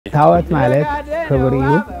ታወት ማለት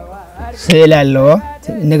ክብሪዩ ስዕል አለው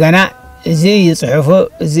እንደገና እዚህ ይጽሑፉ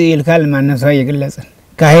እዚህ ይልካል ማንም ሰው ይግለጽን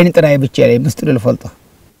ካህን ጥራይ ብቻ ላይ ምስጢር ልፈልጦ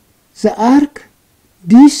The ark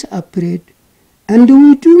disappeared and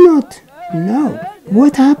we do not know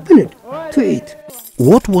what happened to it.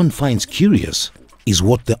 What one finds curious is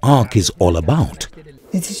what the ark is all about.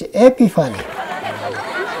 It is epiphany.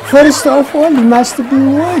 First of all, you must be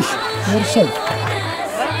washed yourself.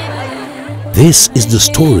 This is the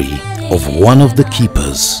story of one of the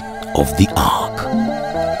keepers of the ark.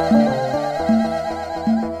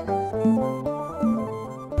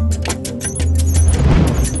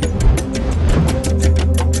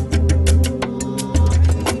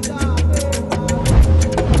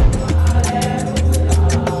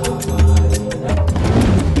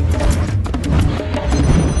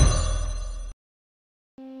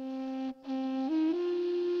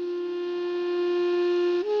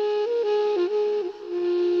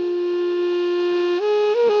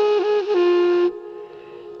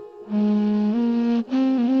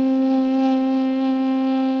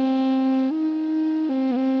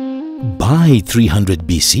 By 300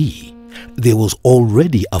 BC, there was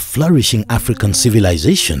already a flourishing African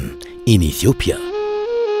civilization in Ethiopia.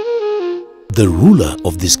 The ruler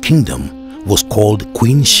of this kingdom was called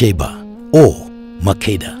Queen Sheba or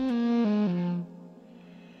Makeda.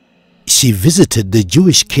 She visited the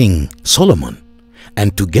Jewish king Solomon, and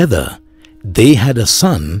together they had a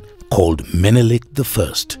son called Menelik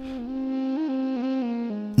I.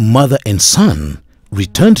 Mother and son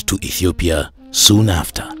returned to Ethiopia soon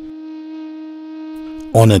after.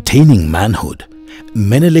 On attaining manhood,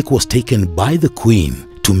 Menelik was taken by the queen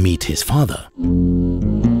to meet his father.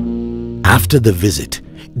 After the visit,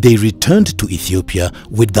 they returned to Ethiopia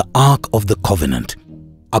with the Ark of the Covenant,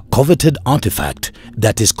 a coveted artifact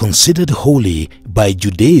that is considered holy by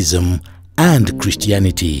Judaism and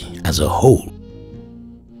Christianity as a whole.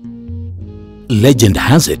 Legend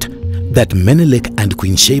has it that Menelik and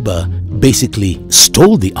Queen Sheba basically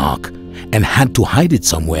stole the Ark and had to hide it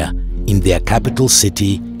somewhere in their capital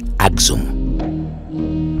city, Axum.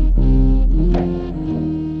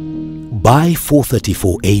 By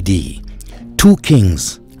 434 AD, two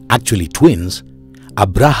kings, actually twins,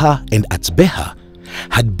 Abraha and Atzbeha,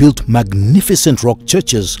 had built magnificent rock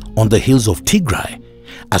churches on the hills of Tigray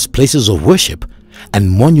as places of worship and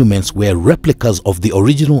monuments where replicas of the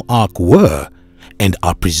original ark were and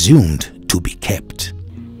are presumed to be kept.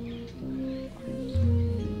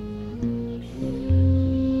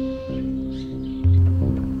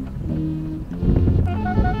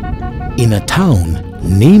 In a town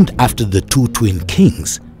named after the two twin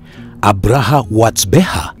kings, Abraha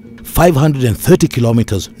Watzbeha, 530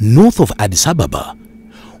 kilometers north of Addis Ababa,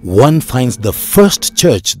 one finds the first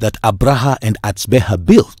church that Abraha and Atzbeha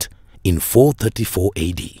built in 434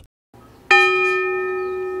 AD.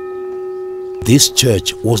 This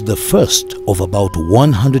church was the first of about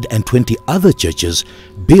 120 other churches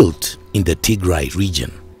built in the Tigray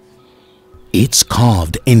region. It's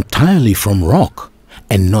carved entirely from rock,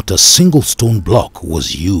 and not a single stone block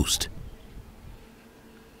was used.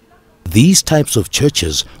 These types of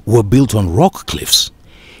churches were built on rock cliffs,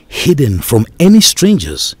 hidden from any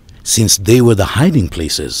strangers since they were the hiding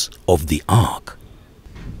places of the ark.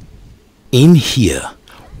 In here,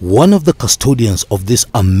 one of the custodians of this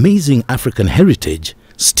amazing African heritage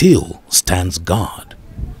still stands guard.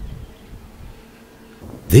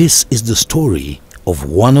 This is the story of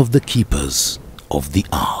one of the keepers of the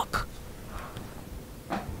ark.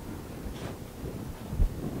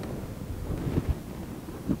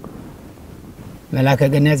 ملاك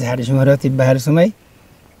جناز حرش مرات بهال سمي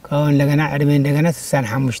كون لجنا عدمين لجنا تسان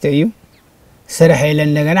حمشتيو سرح إلى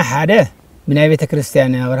لجنا حدا من بيت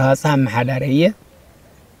كريستيان ورها صام حدارية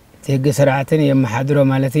تيجي سرعتين يوم حضروا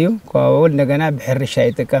مالتيو كون لجنا بحر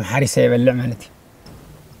الشيء كم حارس يبلع مالتي.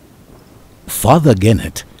 Father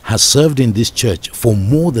Gennett has served in this church for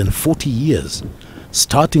more than 40 years,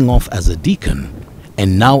 starting off as a deacon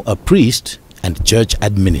and now a priest and church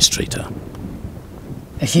administrator.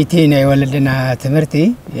 أشيتينا يولدنا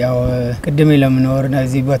تمرتي ياو قدمي لهم نورنا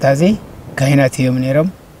زي بوتازي كهنات يوم نيرم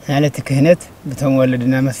حالة كهنات بتهم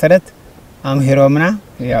ولدنا مسرت أم هيرومنا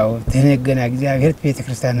ياو تهنقنا إجزاغير بيت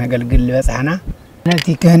كريستيان قل بس حنا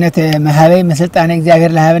نتي كهنات مهابي مسلت أنا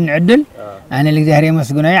إجزاغير لها بنعدل أنا الإجزاغير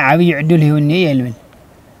مسجوناي عبي عدل هوني يلمن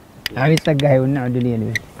عبي تسقى هوني عدل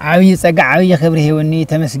يلمن عبي تسقى عبي خبره هوني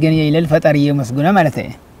تمسجن يلل الفطرية مسجونا مالتي.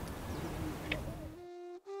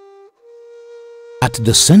 At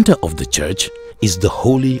the center of the church is the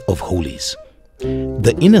Holy of Holies,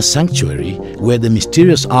 the inner sanctuary where the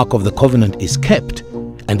mysterious Ark of the Covenant is kept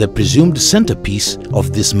and the presumed centerpiece of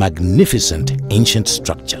this magnificent ancient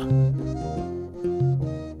structure.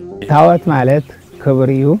 ታወት ማለት ክብር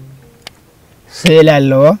እዩ ስዕል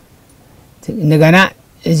ኣለዎ እንደገና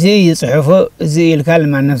እዚ ይጽሕፉ እዚ ይልካል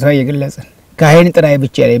ማንም ሰው ይግለጽን ካህን ጥራይ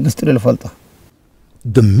ብቻ ላይ ምስጢር ልፈልጦ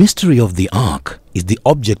The mystery of the ark is the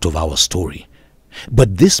object of our story, but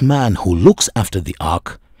this man who looks after the ark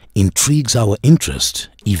intrigues our interest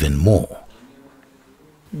even more.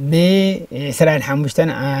 بسرعين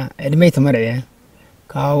حمشتنا ادميت مرعيه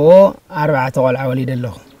كاو 4 قلعه وليد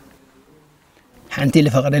له حنتي اللي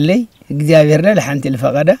فقد لي اغزابيرنا لحنتي اللي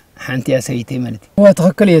فقده حنتي يا سيتي مالتي هو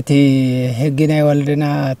تخكليتي هجنا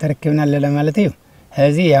يولدنا تركبنا لله مالتي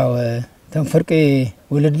هذه ياو تنفرقي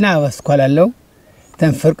ولدنا واسكولالو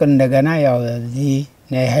تنفرق እንደገና ያው እዚህ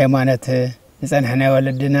ናይ ሃይማኖት ንጸንሐና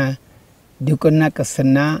يولدنا ዲቁና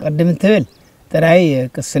ቅስና ቀደም ትብል ጥራይ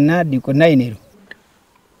ቅስና ዲቁና ይኔሩ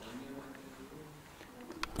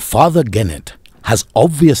Father Gennett has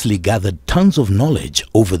obviously gathered tons of knowledge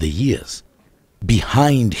over the years.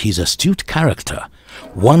 Behind his astute character,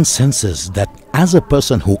 one senses that as a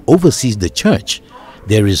person who oversees the church,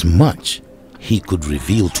 there is much he could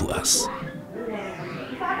reveal to us.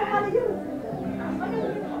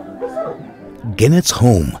 Gennett's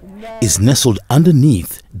home is nestled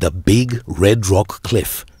underneath the big Red Rock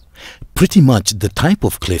Cliff, pretty much the type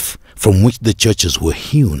of cliff from which the churches were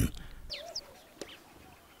hewn.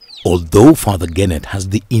 Although Father Gennett has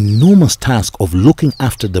the enormous task of looking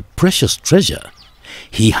after the precious treasure,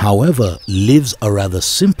 he, however, lives a rather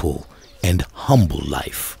simple and humble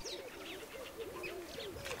life.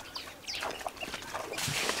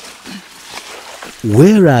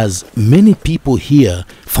 Whereas many people here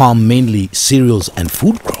farm mainly cereals and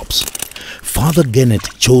food crops, Father Gennett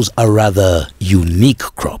chose a rather unique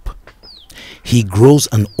crop. He grows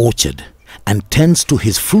an orchard and tends to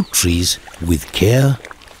his fruit trees with care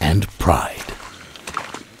and pride.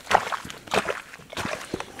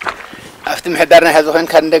 افتم حدرنا هذا كان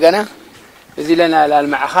كندغنا زي لنا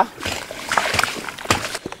للمعخه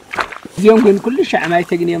اليوم كن كل شيء ما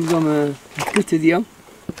يتقني يوم كنت اليوم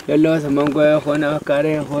يلا مانغو يخون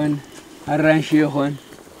افكاري يخون الرانشي يخون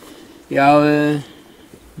ياو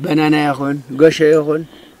بنانا يخون قشه يخون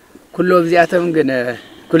كله بزياتهم كن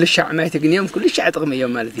كل شيء ما يتقني يوم كل شيء طقم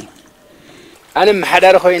يوم مالتي انا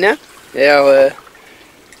محدار خوينا ياو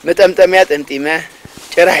متمتميات انتيما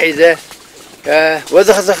شرح يزه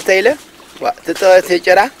وزخزخ تيله وتطوت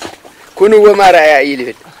جرا كونوا وما رايا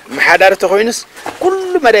يلي محدار تخوينس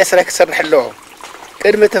كل ما يسرك سرح له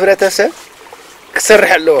قدم تفرتسه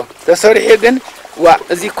كسرح له تسرح يغن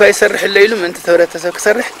وازي كو يسرح له يلو انت تفرتسه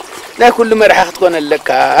كسرح لا كل ما راح تكون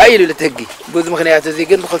لك هايلو لتهجي بوز مخنيات ازي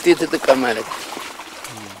غن خفتي تتقم مالك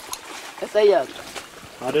تسيال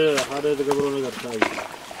هذا تقبروا نغير تاي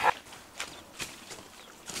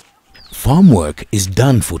Farm work is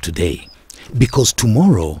done for today because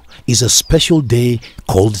tomorrow is a special day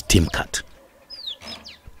called Timkat.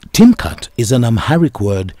 Timkat is an Amharic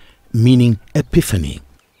word meaning epiphany.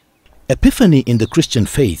 Epiphany in the Christian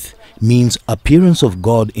faith means appearance of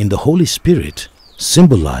God in the Holy Spirit,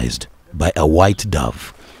 symbolized by a white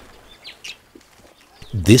dove.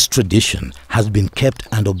 This tradition has been kept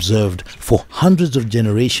and observed for hundreds of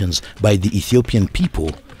generations by the Ethiopian people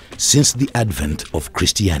since the advent of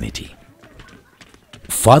Christianity.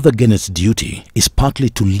 Father Gennett's duty is partly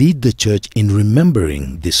to lead the church in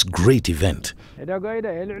remembering this great event.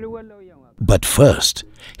 But first,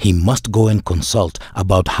 he must go and consult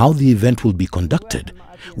about how the event will be conducted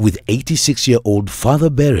with 86-year-old Father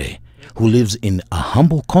Bere, who lives in a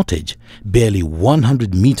humble cottage barely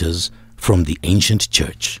 100 meters from the ancient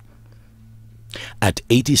church. At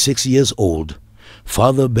 86 years old,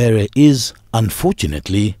 Father Bere is,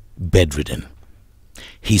 unfortunately, bedridden.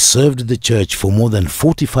 He served the church for more than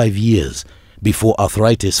 45 years before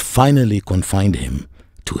arthritis finally confined him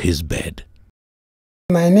to his bed.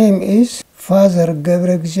 My name is Father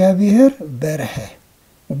Gabriel Xavier Berhe,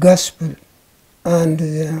 Gospel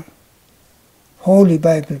and Holy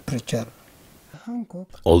Bible preacher.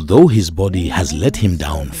 Although his body has let him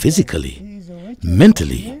down physically,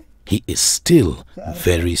 mentally he is still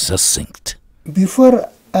very succinct. Before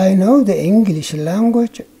I know the English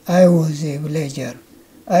language, I was a villager.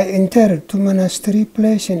 I entered to monastery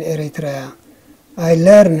place in Eritrea. I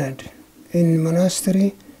learned in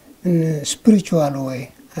monastery in a spiritual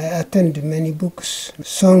way. I attended many books,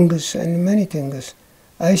 songs and many things.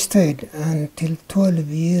 I stayed until 12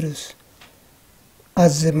 years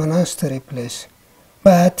at the monastery place.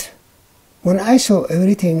 But when I saw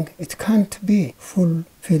everything, it can't be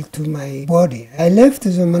fulfilled to my body. I left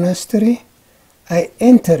the monastery. I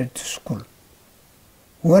entered school.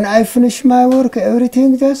 When I finish my work,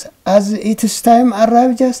 everything just, as it is time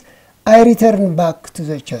arrived, just, I return back to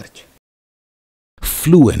the church.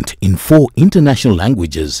 Fluent in 4 international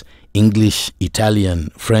languages, English,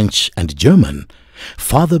 Italian, French, and German,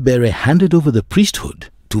 Father Bere handed over the priesthood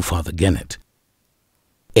to Father Gennett.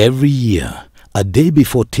 Every year, a day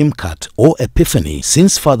before Timkat or Epiphany,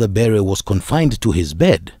 since Father Bere was confined to his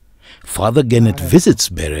bed, Father Gennett visits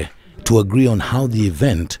Bere to agree on how the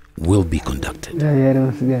event will be conducted.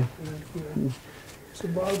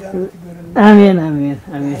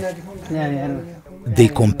 They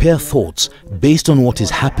compare thoughts based on what is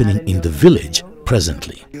happening in the village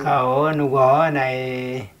presently.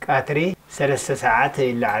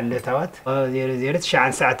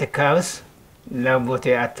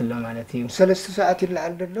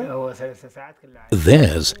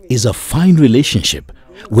 Theirs is a fine relationship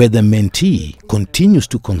where the mentee continues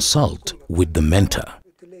to consult with the mentor.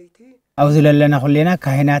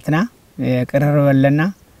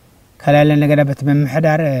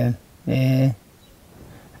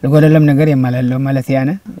 لقولهم نجار يماله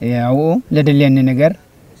مالتيانا أو لدليل نجار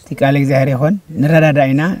تقال إجزاهري خون نرى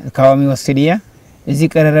رأينا كوامي والسرية إذا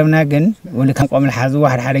كررنا جن واللي كان قام الحظ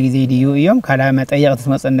واحد حرق زي ديو يوم كلامات أي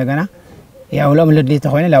قصة مثلا نجنا يا أولهم لدليل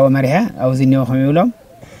تخوينا لو مريها أو زيني وخمي أولهم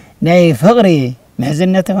ناي فقري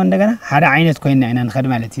محزنة تخون نجنا حدا عينة كوينا أنا نخدم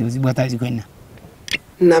مالتي وزبطة كوينا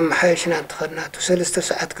نعم حيشنا تخدنا تسلست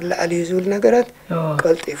ساعات كل على يزول نجارات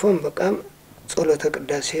قلت يفهم بقام صلوتك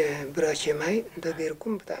قداسي براشي ماي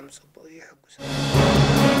نديركم بتاع مصبو يحقوا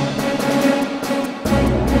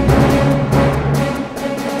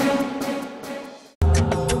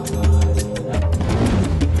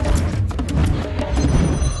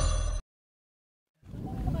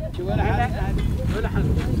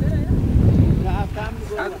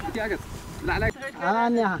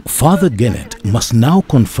Father Gennett must now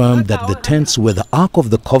confirm that the tents where the Ark of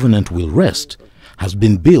the Covenant will rest has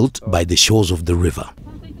been built by the shores of the river.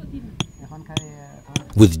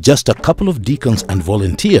 With just a couple of deacons and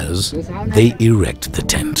volunteers, they erect the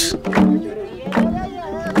tent.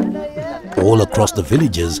 All across the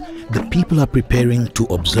villages, the people are preparing to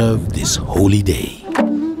observe this holy day.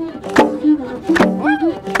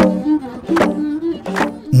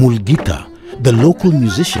 Mulgita, the local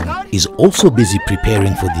musician, is also busy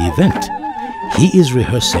preparing for the event. He is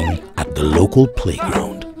rehearsing at the local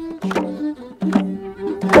playground.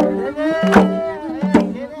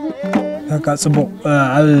 كصبو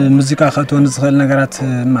الموسيقى خاطون زخل نغرات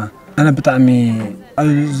ما انا بطعمي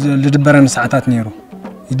لدبرن ساعات نيرو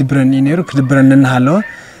يدبرني نيرو كدبرن نهالو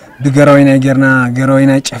بغروينا غيرنا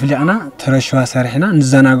غروينا ጨፍሊقنا ترشوا سرحنا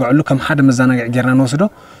نزناغعلو كم حد مزناغع غيرنا نوسدو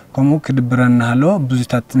كمو كدبرن نهالو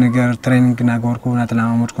بزيتات نغر تريننج ناغوركو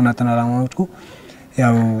ناتلامودكو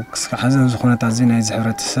ያው ክስካ حزه زخونه تازينا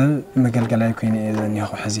يزحرتسب مغلغلاي كويني اذن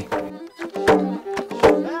ياخو حزي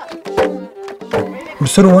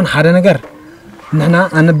بسرون حدا نجار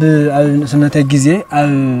نحنا أنا بسنة جزء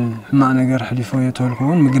ما نجار حليفه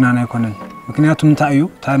يتولكون مجنانا يكونن مكنياتهم تأيو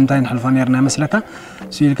تايم حلفان يرنا مسلكا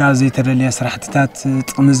سويل كازي ترى سرحتات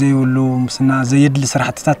تقمزي ولو مسنا زيد لي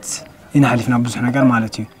سرحتات إن حلفنا بزح نجار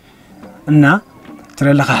مالتي إننا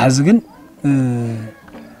ترى لك حزقن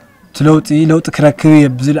لو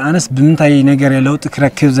تكركب بزل أنس بمنتاي نجار لو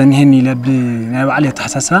تكركب زنهني لب نبي عليه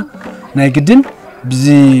تحسسها نايقدن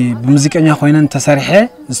بزي بموسيقى خوينا تساريحه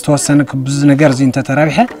استوسنك بز نجار زين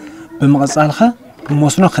تترابيحه بمقصالخه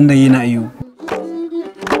بموسنو خندينا ايو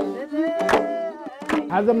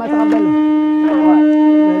هذا ما تقبل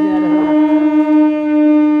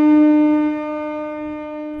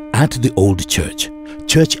At the old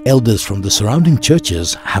church elders from the surrounding churches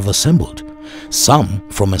have assembled, some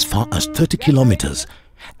from as far as 30 kilometers,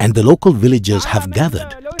 and the local villagers have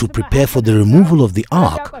gathered to prepare for the removal of the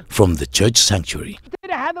ark from the church sanctuary.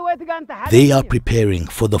 They are preparing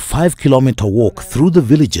for the 5-kilometer walk through the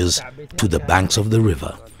villages to the banks of the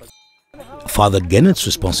river. Father Gennett's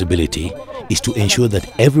responsibility is to ensure that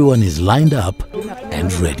everyone is lined up and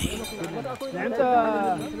ready.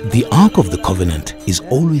 The Ark of the Covenant is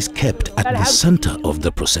always kept at the center of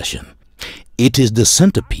the procession. It is the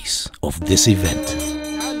centerpiece of this event.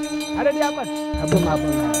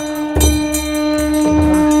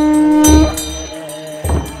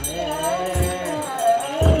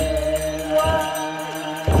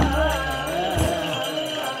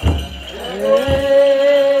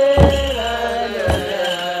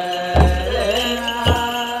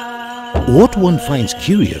 What one finds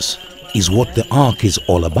curious is what the Ark is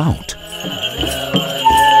all about.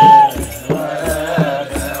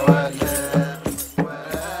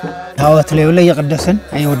 ታወት ለይ ይቀደስን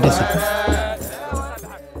አይወደስን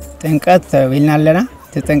ተንቀት ቢልና ለና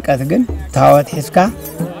ተጠንቀት ግን ታወት ሒስካ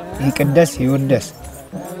ይቅደስ ይወደስ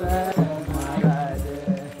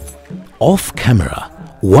Off camera,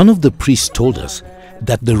 one of the priests told us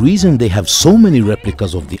that the reason they have so many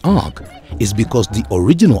replicas of the ark is because the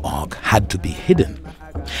original ark had to be hidden,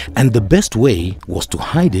 and the best way was to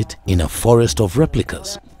hide it in a forest of replicas.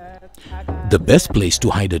 The best place to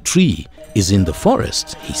hide a tree is in the forest,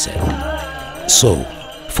 he said. So,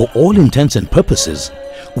 for all intents and purposes,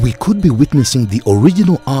 we could be witnessing the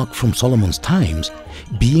original ark from Solomon's times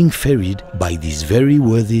being ferried by these very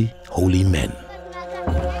worthy holy men.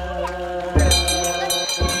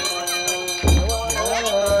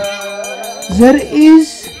 There is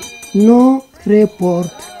no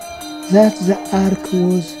report that the ark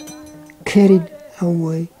was carried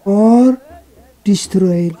away or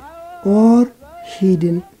destroyed or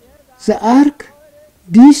hidden. The ark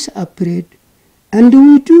disappeared, and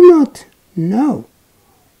we do not know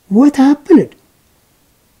what happened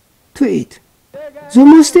to it. The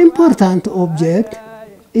most important object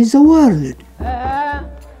is the world.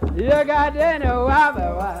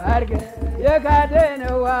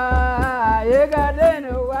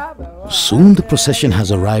 Soon the procession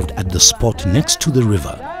has arrived at the spot next to the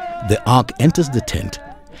river. The ark enters the tent,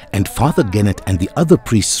 and Father Gennett and the other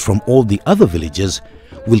priests from all the other villages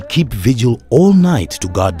will keep vigil all night to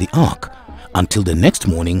guard the ark until the next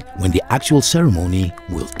morning when the actual ceremony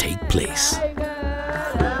will take place.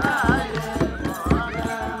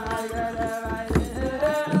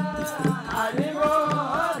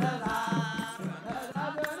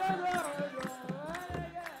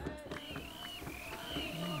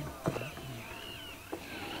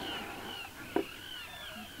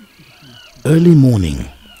 Early morning,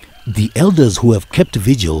 the elders who have kept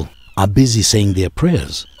vigil are busy saying their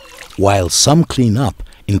prayers, while some clean up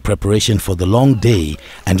in preparation for the long day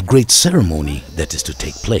and great ceremony that is to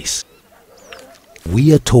take place.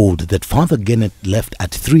 We are told that Father Gennett left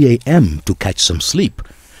at 3 a.m. to catch some sleep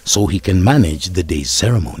so he can manage the day's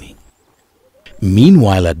ceremony.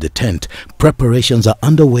 Meanwhile at the tent, preparations are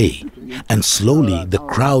underway, and slowly the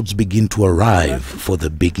crowds begin to arrive for the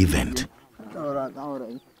big event.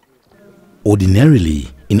 Ordinarily,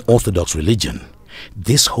 in Orthodox religion,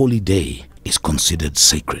 this holy day is considered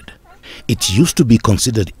sacred. It used to be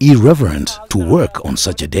considered irreverent to work on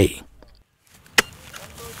such a day.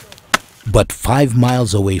 But 5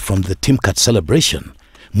 miles away from the Timkat celebration,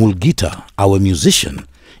 Mulgita, our musician,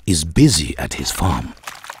 is busy at his farm.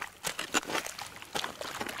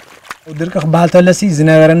 ድርቅ ክበሃል ተለሲ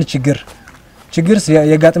ዝነበረኒ ችግርስ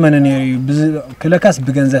የጋጥመን ነይሩ ክለካስ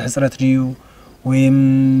ብገንዘብ ሕፅረት ድዩ ወይም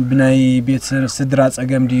ብናይ ቤት ስድራ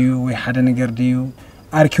ጸገም ድዩ ወይ ሓደ ነገር ድዩ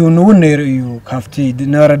አርኪውን እውን ነይሩ እዩ ካፍቲ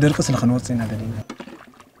ነበረ ድርቅ ስለኽንወጽ ኢና ደሊና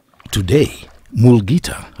Today,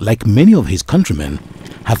 Mulgita, like many of his countrymen,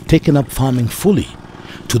 have taken up farming fully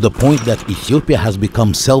to the point that Ethiopia has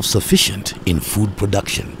become self-sufficient in food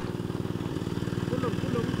production.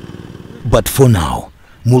 But for now,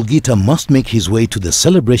 Mulgita must make his way to the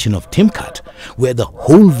celebration of Timkat, where the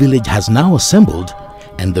whole village has now assembled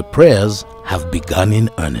and the prayers have begun in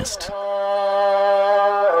earnest.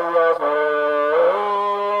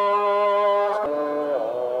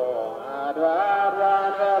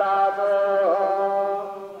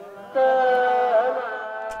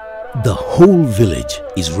 The whole village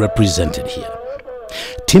is represented here.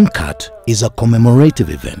 Timkat is a commemorative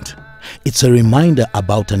event. It's a reminder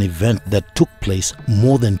about an event that took place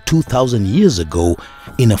more than 2,000 years ago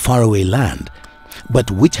in a faraway land, but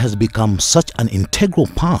which has become such an integral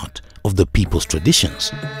part of the people's traditions.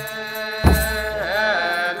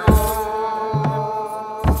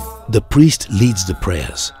 The priest leads the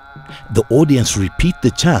prayers. The audience repeat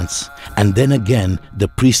the chants, and then again the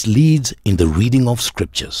priest leads in the reading of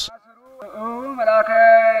scriptures.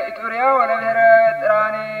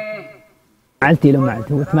 معلتي لو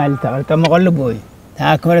معلتي وتمالت أقلت مغلبوي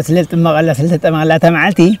تأكبر سلت مغلا سلت مغلا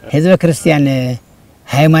تمعلتي حزب كريستيان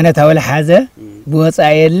هيمنة ولا حاجة بوصا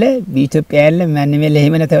يلا بإثيوبيا يلا ما نميل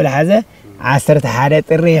هيمنة ولا حاجة عصرت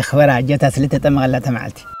حارات الري خبر جت سلت مغلا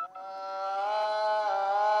تمعلتي.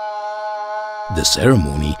 The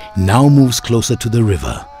ceremony now moves closer to the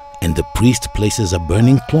river, and the priest places a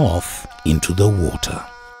burning cloth into the water.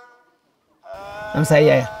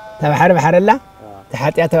 أمسايا تبحر بحر الله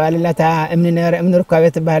تحتي أتوالي الله تا أمن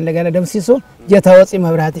ركابات بحر لجانا دم سيسو جت وصي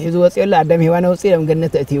مبرهاتي حزو وصي الله عدم هوانا وصي لهم جنة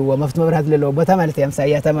تأتي ومفت مبرهات للو بتا مالتي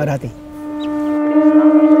أمسايا تمبرهاتي.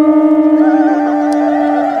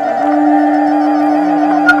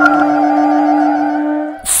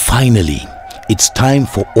 Finally, it's time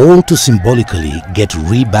for all to symbolically get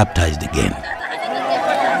re-baptized again.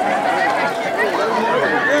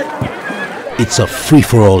 It's a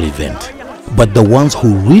free-for-all event, but the ones who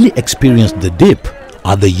really experienced the dip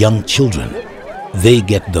are the young children. They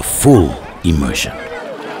get the full immersion.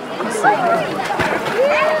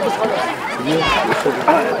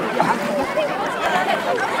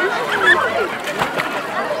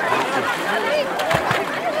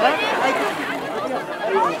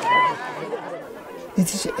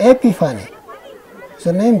 It is Epiphany.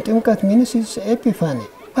 The name Timkat means it's Epiphany.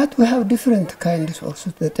 But we have different kinds also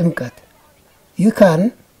the Timkat. You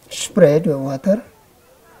can spread the water,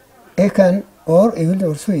 or even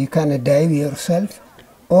also you can dive yourself,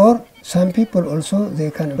 or some people also they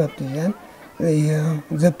can baptize.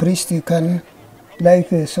 The priest you can, like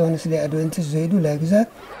Sons the Adventists, they do like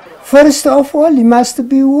that. First of all, you must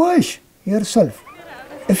be wash yourself.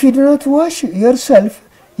 If you do not wash yourself,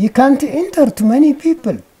 you can't enter to many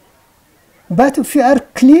people. But if you are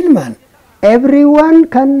clean man, everyone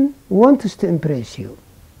wants to impress you.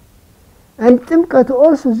 And Timkat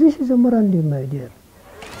also, this is a morality, my dear.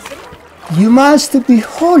 You must be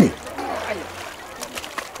holy.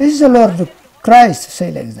 This is the Lord Christ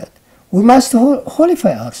say like that. We must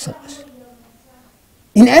holify ourselves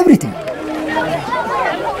in everything.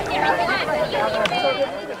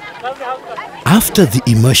 After the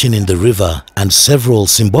immersion in the river and several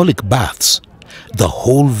symbolic baths, the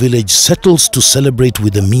whole village settles to celebrate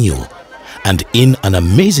with a meal, and in an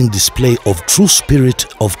amazing display of true spirit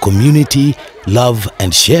of community, love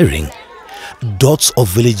and sharing, dots of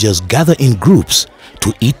villagers gather in groups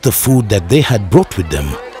to eat the food that they had brought with them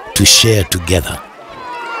to share together.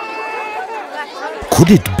 Could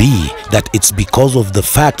it be that it's because of the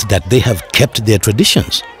fact that they have kept their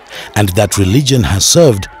traditions and that religion has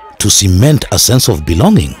served to cement a sense of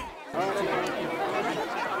belonging?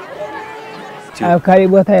 أبكاري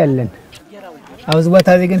بوتا يلن أوز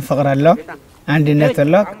بوتا ذيكن فقر الله عندنا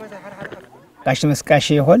الله قاش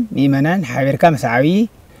مسكاشي يقول ميمنان حبير كام سعوي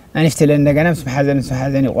أنا افتلن دجنا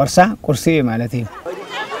مسحزن ورسع كرسي مالتي.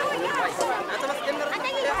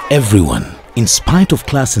 Everyone, in spite of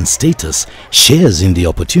class and status, shares in the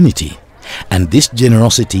opportunity, and this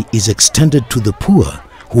generosity is extended to the poor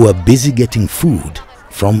who are busy getting food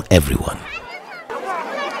from everyone.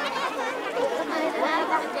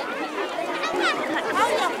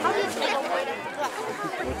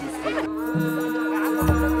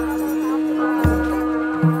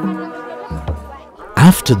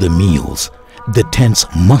 After the meals, the tents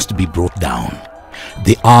must be brought down.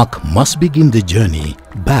 The ark must begin the journey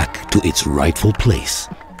back to its rightful place.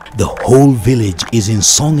 The whole village is in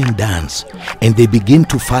song and dance, and they begin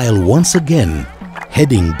to file once again,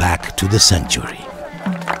 heading back to the sanctuary.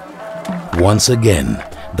 Once again,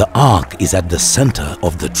 the ark is at the center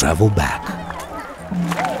of the travel back.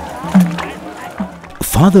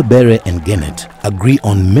 Father Bere and Gennet agree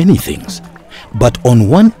on many things, but on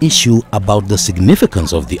one issue about the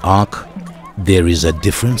significance of the ark, there is a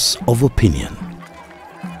difference of opinion.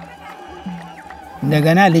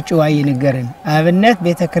 እንደገና ልጭዋይ ንገርን አብነት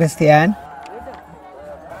ቤተ ክርስቲያን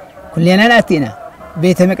ኩለና ናቲና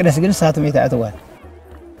ቤተ መቅደስ ግን ሳቱ ቤተ አትዋል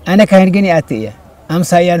አነ ካህን ግን ያትየ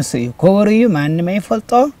አምሳያን ሰዩ ኮወሪዩ ማንንም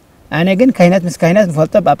አይፈልጦ አነ ግን ካህናት ምስካህናት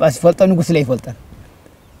ፈልጦ ጳጳስ ፈልጦ ንጉስ ላይ ፈልጦ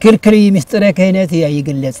ክልክል ምስጥረ ካህናት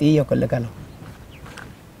ያይግለጽ ይከለከለው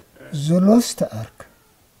The lost ark.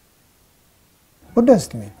 What does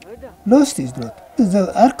it mean? Lost is not. The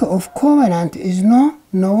Ark of Covenant is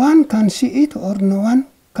no one can see it or no one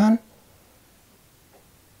can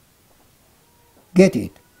get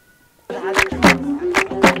it.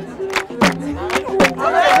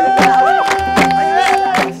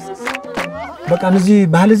 በቃ እዚህ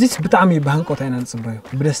ባህል እዚህ በጣም ባንቆት አይናን ጽባዩ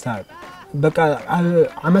በደስታ በቃ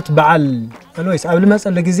አመት በዓል አሎይስ አብል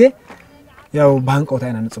መጸለ ጊዜ ያው ባንቆት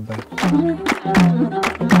አይናን ጽባዩ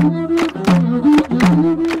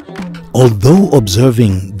Although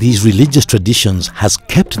observing these religious traditions has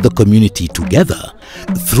kept the community together,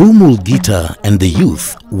 through Mulgita and the youth,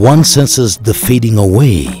 one senses the fading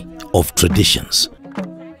away of traditions.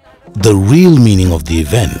 The real meaning of the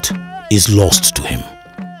event is lost to him.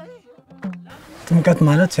 ጥምቀት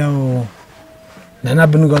ማለት ያው ነና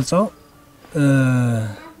ብንገልጸው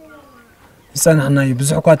ይጸናና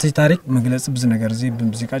ብዙሕ ኳት ታሪክ መግለጽ ብዙ ነገር እዚ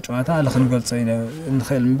በሙዚቃ ጨዋታ ለኸንገልጸ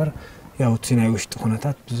እንخيل ምበር ያው ቲናይ ውሽጥ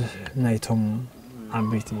ኾነታት ብዙሕ ናይቶም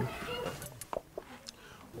አበይቲ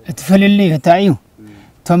እትፈልልይ ታዩ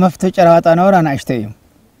ተመፍተ ጨራዋጣ ነውራና አሽተዩ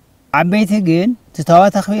አበይቲ ግን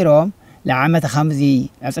ትታዋት አኽቢሮም ለዓመት ኸምዚ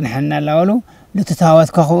አጽንሐና ላወሉ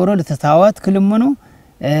ለትታዋት ከኸውሩ ለትታዋት ክልምኑ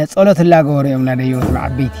ጸሎት ላገወሩ የምላደየው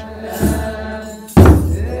አበይቲ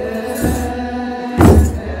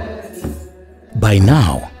By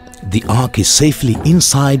now, the ark is safely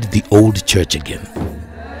inside the old church again.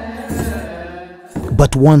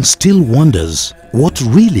 But one still wonders what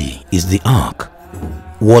really is the ark.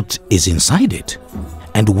 what is inside it,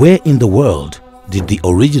 and where in the world did the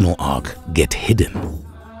original ark get hidden?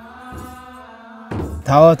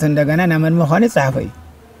 ታወት እንደገና ናመን መሆን ጻፈይ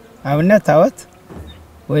አብነት ታወት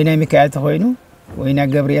ወይና ሚካኤል ተሆይኑ ወይና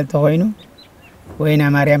ገብርኤል ተሆይኑ ወይና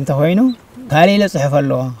ማርያም ተሆይኑ ካሌለ ጽሕፍ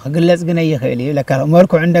አለው ከግለጽ ግን አይخيل ለካ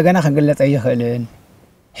መልኩ እንደገና ከግለጽ አይخيልን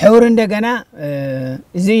حور እንደገና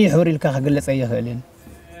እዚህ حور ይልካ ከግለጽ አይخيልን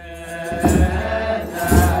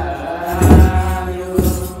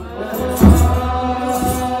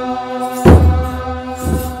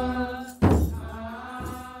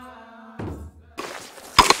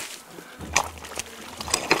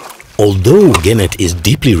Although Genet is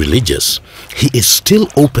deeply religious, he is still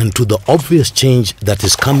open to the obvious change that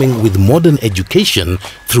is coming with modern education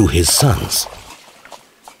through his sons.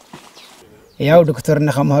 ያው ዶክተርና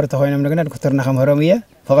ከመህር ተሆይነም ነገና ዶክተርና ከመህረምየ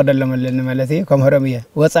ፈቀደለም ለነማለቴ ከመህረምየ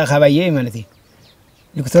ወጻ ኸባየ ማለቴ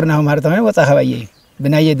ዶክተርና ከመህር ተሆይነ ወጻ ኸባየ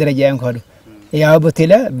ብናየ ደረጃ ያንኳዱ ያው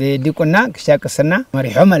በተለ በዲቁና ክሻቅስና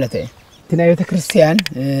መሪሖ ማለቴ ትናየተ ክርስቲያን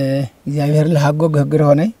እግዚአብሔር ለሃጎግ ህግር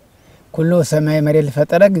ሆነ كله سماي مريل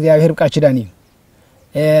فترة እግዚአብሔር ቃችዳኒ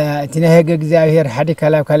ትነሄገ እግዚአብሔር ሐዲ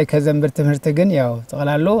ካላብ ካለ ከዘንብር ትምርትግን ያው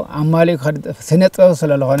ተቀላሉ አማሊክ ስነጠው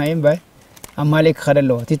ስለሆነ ይምባይ አማሊክ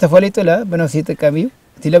ከደለው ተፈሊጥለ በነፍስ ይጥቀሚው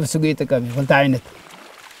ትለብስጉ ይጥቀሚ ወልታ አይነት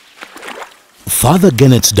Father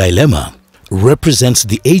Genet's dilemma represents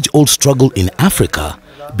the age-old struggle in Africa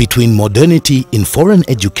between modernity in foreign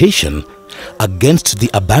education against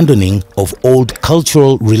the abandoning of old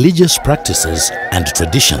cultural religious practices and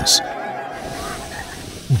traditions.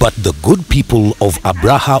 But the good people of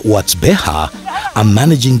Abraha Watsbeha are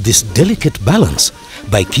managing this delicate balance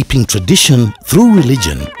by keeping tradition through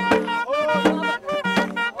religion.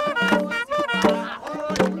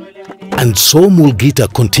 And so Mulgita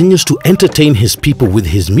continues to entertain his people with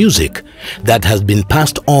his music that has been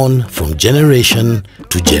passed on from generation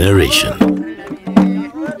to generation.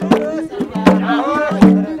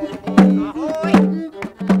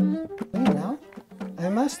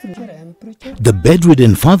 The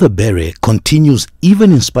bedridden Father Bere continues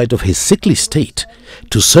even in spite of his sickly state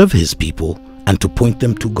to serve his people and to point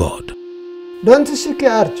them to God. Don't seek the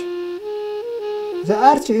arch. The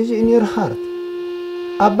arch is in your heart.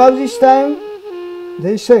 About this time,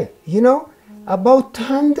 they say, you know, about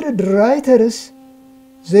 100 writers,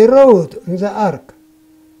 they wrote on the ark.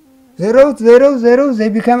 They wrote 0, they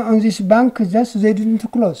become on this bank, just they didn't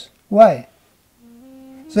close. Why?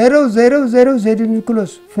 0, they didn't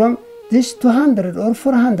close. From this 200 or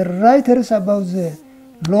 400 writers about the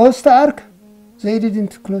lost ark, they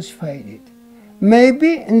didn't classify it.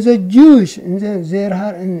 Maybe in the Jewish, in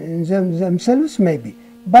themselves, maybe.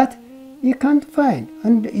 But you can't find,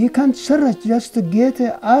 and you can't search just to get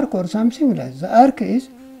an ark or something like that. The ark is,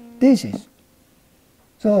 this is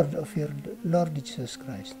the word of your Lord Jesus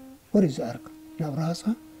Christ. What is the ark?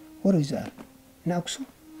 Nabrasa? What is the ark? Naxu?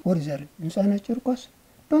 What is the ark? Insana Churkos?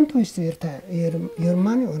 Don't waste your time, your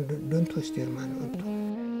money, or don't waste your money on it.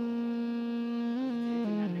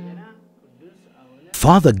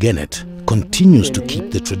 Father Genet continues to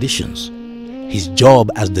keep the traditions. His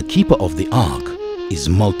job as the keeper of the ark is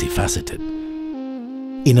multifaceted.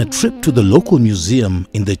 In a trip to the local museum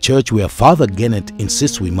in the church where Father Genet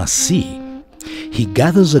insists we must see, he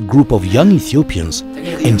gathers a group of young Ethiopians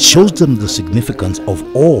and shows them the significance of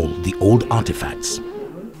all the old artifacts.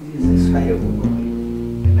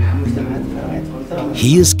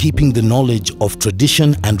 He is keeping the knowledge of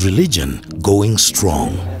tradition and religion going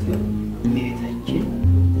strong.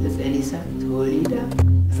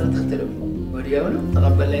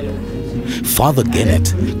 Father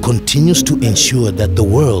Genet continues to ensure that the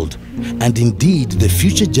world, and indeed the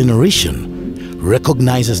future generation,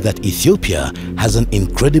 recognizes that Ethiopia has an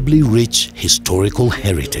incredibly rich historical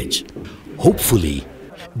heritage. Hopefully,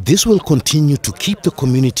 this will continue to keep the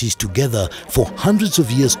communities together for hundreds of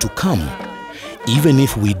years to come, even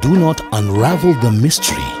if we do not unravel the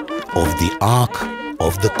mystery of the Ark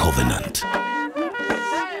of the Covenant.